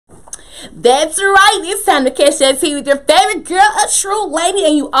That's right, it's time to catch that tea with your favorite girl, a Tru Lady,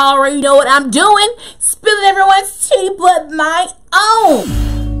 and you already know what I'm doing. Spilling everyone's tea but my own.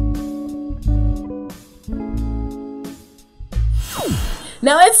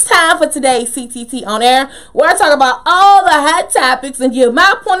 Now it's time for today's CTT on air, where I talk about all the hot topics and give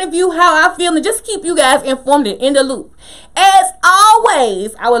my point of view, how I feel, and just keep you guys informed and in the loop. As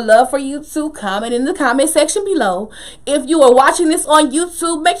always, I would love for you to comment in the comment section below. If you are watching this on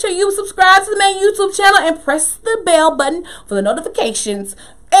YouTube, make sure you subscribe to the main YouTube channel and press the bell button for the notifications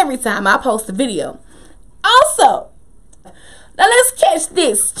every time I post a video. Also, now let's catch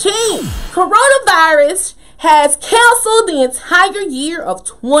this. Coronavirus has canceled the entire year of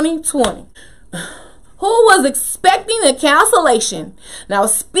 2020. Who was expecting a cancellation? Now,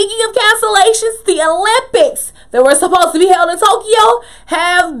 speaking of cancellations, the Olympics that were supposed to be held in Tokyo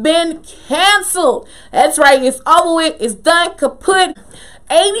have been canceled. That's right, it's over with, it's done, kaput.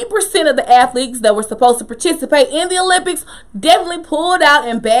 80% of the athletes that were supposed to participate in the Olympics definitely pulled out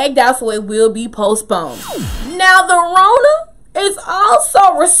and bagged out, so it will be postponed. Now, the Rona is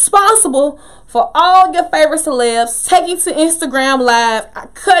also responsible for all your favorite celebs taking to Instagram Live,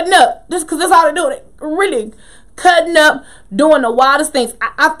 cutting up, just because that's how they do it, really cutting up, doing the wildest things.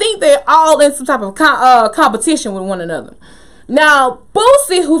 I think they're all in some type of competition with one another. Now,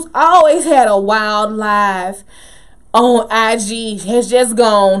 Boosie, who's always had a wild live on IG, has just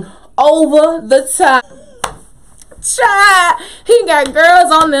gone over the top. Child, he got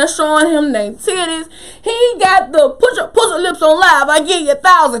girls on there showing him their titties. He got the put your lips on live, I give you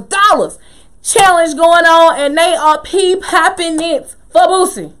 $1,000 challenge going on, and they are popping it for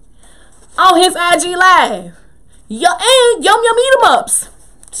Boosie on his IG live. And yum eat 'em ups.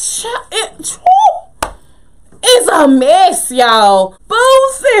 It's a mess, y'all.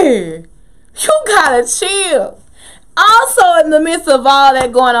 Boosie, you gotta chill. Also, in the midst of all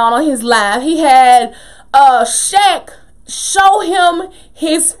that going on his live, he had Shaq show him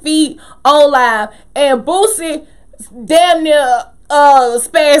his feet on live, and Boosie damn near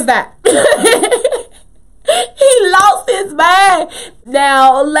spazzed out. He lost his mind.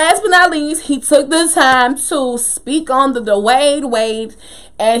 Now, last but not least, he took the time to speak on the Wade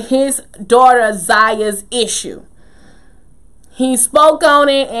and his daughter Zaya's issue. He spoke on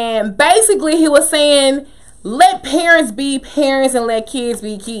it, and basically he was saying, let parents be parents and let kids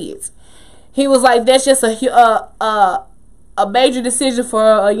be kids. He was like, that's just a major decision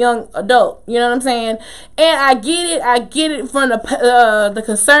for a young adult. You know what I'm saying? And I get it from the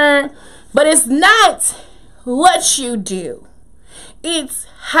concern, but it's not what you do, it's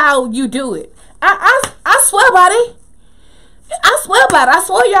how you do it. I swear by it. I swear by it. I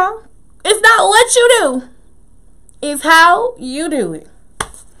swear, y'all. It's not what you do, it's how you do it.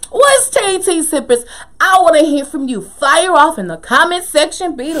 What's tea sippers? I want to hear from you. Fire off in the comment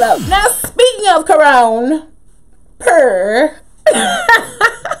section below. Now, speaking of Corona, Oprah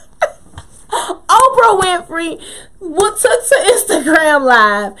Winfrey took to Instagram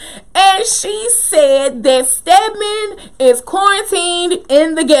Live, and she said that Stedman is quarantined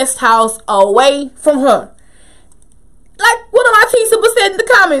in the guest house away from her. Like one of my tea sippers said in the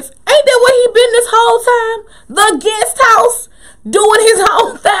comments, ain't that where he been this whole time? The guest house, doing his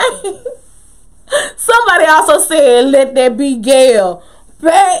own thing. Somebody also said, let that be Gail.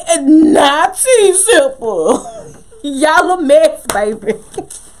 Not tea sipper. Y'all a mess, baby.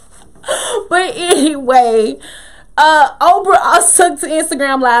 But anyway, Oprah also took to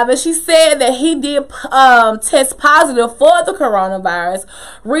Instagram Live, and she said that he did test positive for the coronavirus.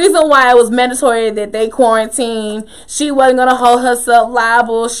 Reason why it was mandatory that they quarantine. She wasn't going to hold herself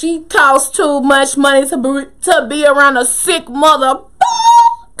liable. She cost too much money to be around a sick mother.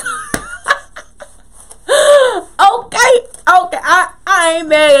 Okay, I ain't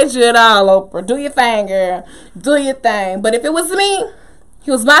mad at you at all, Oprah. Do your thing, girl. Do your thing. But if it was me, he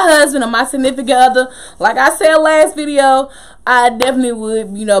was my husband or my significant other, like I said last video, I definitely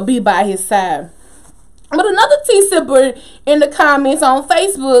would, be by his side. But another tea sipper in the comments on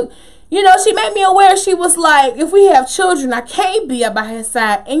Facebook, she made me aware. She was like, if we have children, I can't be by his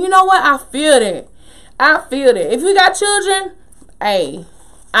side. And you know what? I feel that. I feel that. If we got children, hey,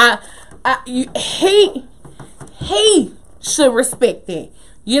 he should respect that.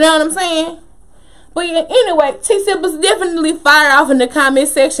 You know what I'm saying? But yeah, anyway, tea sippers, definitely fire off in the comment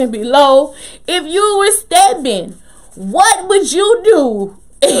section below. If you were Stedman, what would you do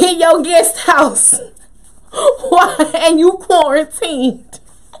in your guest house? Why? And you quarantined?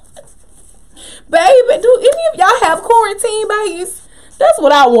 Baby, do any of y'all have quarantine babies? That's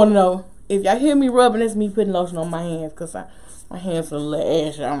what I want to know. If y'all hear me rubbing, that's me putting lotion on my hands, because my hands are a little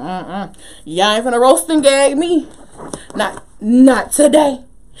ashy. Y'all ain't finna roast and gag me. Not today.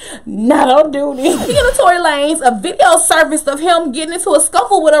 Nah, don't do this. Speaking of Tory Lanez, a video surfaced of him getting into a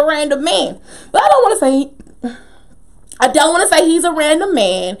scuffle with a random man. But I don't want to say he's a random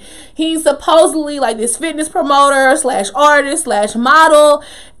man. He's supposedly like this fitness promoter / artist / model.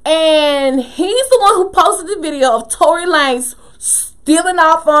 And he's the one who posted the video of Tory Lanez stealing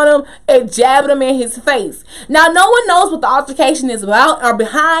off on him and jabbing him in his face. Now, no one knows what the altercation is about or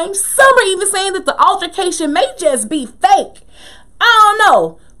behind. Some are even saying that the altercation may just be fake. I don't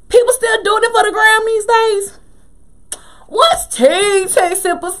know. People still doing it for the gram these days? What's tea,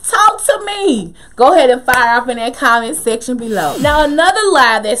 sippers? Talk to me. Go ahead and fire off in that comment section below. Now, another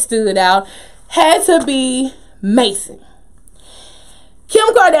lie that stood out had to be Mason. Kim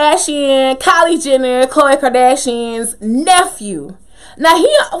Kardashian, Kylie Jenner, Khloe Kardashian's nephew. Now,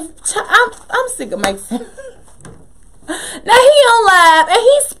 I'm sick of Mason. Now, he on live and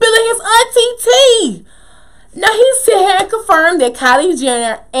he's spilling his auntie tea. Now, he sit here and confirmed that Kylie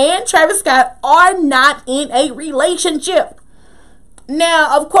Jenner and Travis Scott are not in a relationship.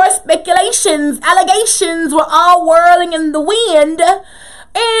 Now, of course, speculations, allegations were all whirling in the wind.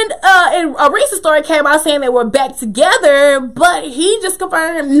 And a recent story came out saying they were back together, but he just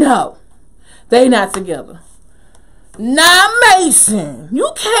confirmed, no, they not together. Nah, Mason,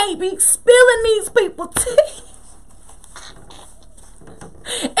 you can't be spilling these people tea.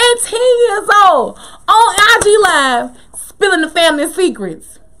 And 10 years old on IG Live spilling the family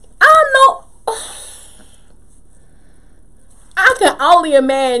secrets. I know. I can only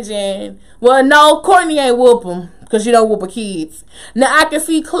imagine. Well, no, Courtney ain't whoop him because she don't whoop her kids. Now I can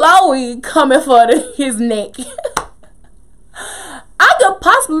see Chloe coming for his neck. I could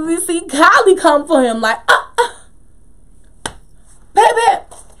possibly see Kylie come for him like, baby.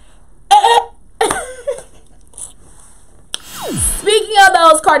 Speaking of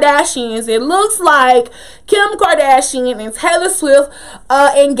those Kardashians, it looks like Kim Kardashian and Taylor Swift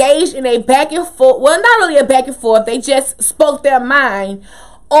engaged in a back and forth. Well, not really a back and forth. They just spoke their mind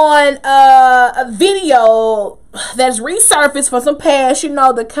on a video that's resurfaced from some past. You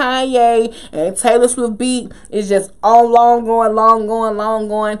know, the Kanye and Taylor Swift beat is just on long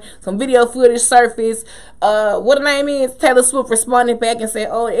going. Some video footage surfaced. What the name is? Taylor Swift responded back and said,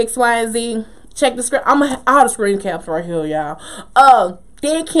 "Oh, X, Y, and Z." Check the screen. I have the screen caps right here, y'all.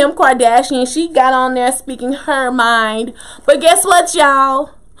 Then Kim Kardashian, she got on there speaking her mind. But guess what,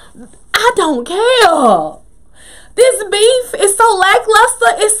 y'all? I don't care. This beef is so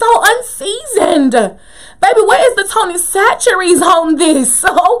lackluster. It's so unseasoned. Baby, where is the Tony Satcheries on this?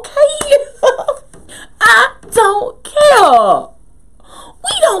 Okay? I don't care.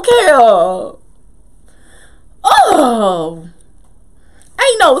 We don't care. Oh.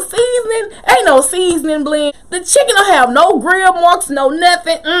 Ain't no seasoning blend. The chicken don't have no grill marks, no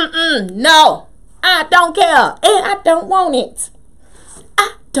nothing. No. I don't care. And I don't want it.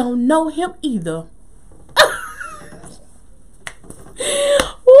 I don't know him either.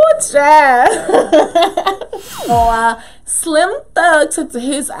 Ooh, child. So, Slim Thug took to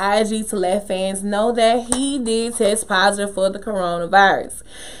his IG to let fans know that he did test positive for the coronavirus.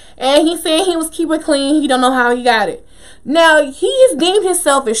 And he said he was keeping it clean. He don't know how he got it. Now, he has deemed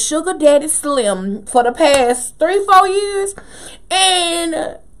himself as Sugar Daddy Slim for the past 3-4 years.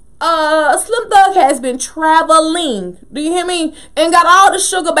 And Slim Thug has been traveling. Do you hear me? And got all the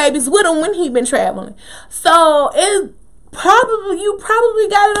sugar babies with him when he been traveling. So, you probably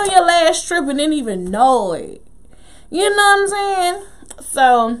got it on your last trip and didn't even know it. You know what I'm saying?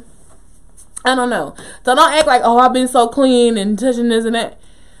 So, I don't know. So, don't act like, oh, I've been so clean and touching this and that.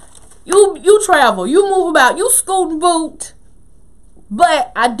 You travel, you move about, you scoot and boot.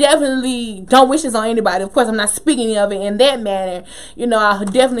 But I definitely don't wish this on anybody. Of course, I'm not speaking of it in that manner. You know, I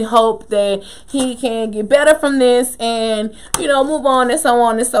definitely hope that he can get better from this and, you know, move on and so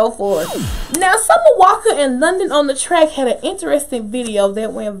on and so forth. Now, Summer Walker and London on the Track had an interesting video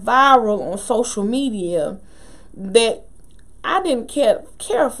that went viral on social media that I didn't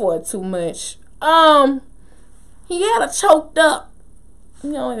care for it too much. He had her choked up.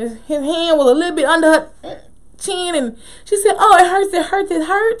 You know, his hand was a little bit under her chin, and she said, "Oh, it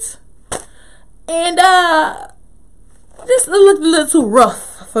hurts." And this looked a little too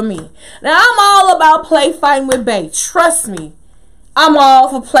rough for me. Now, I'm all about play fighting with Bae. Trust me, I'm all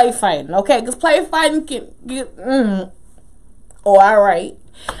for play fighting. Okay, because play fighting can get alright,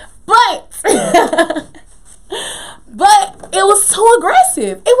 but but it was too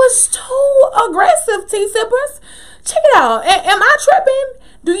aggressive. It was too aggressive, T-Sippers. Check it out. Am I tripping?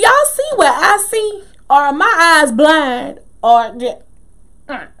 Do y'all see what I see? Or are my eyes blind? Or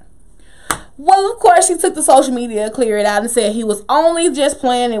well, of course, she took to social media to clear it out and said he was only just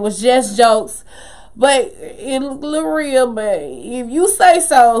playing. It was just jokes. but it look real, but if you say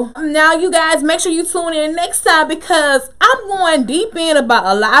so. Now you guys, make sure you tune in next time, because I'm going deep in about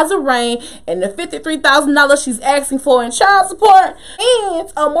Eliza Reign and the $53,000 she's asking for in child support. And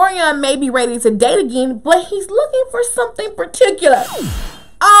Omarion may be ready to date again, but he's looking for something particular.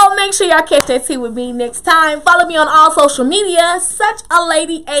 Oh, make sure y'all catch that tea with me next time. Follow me on all social media, Such a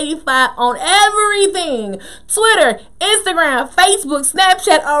Lady 85 on everything. Twitter, Instagram, Facebook,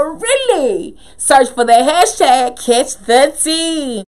 Snapchat, or really search for the hashtag Catch the Tea.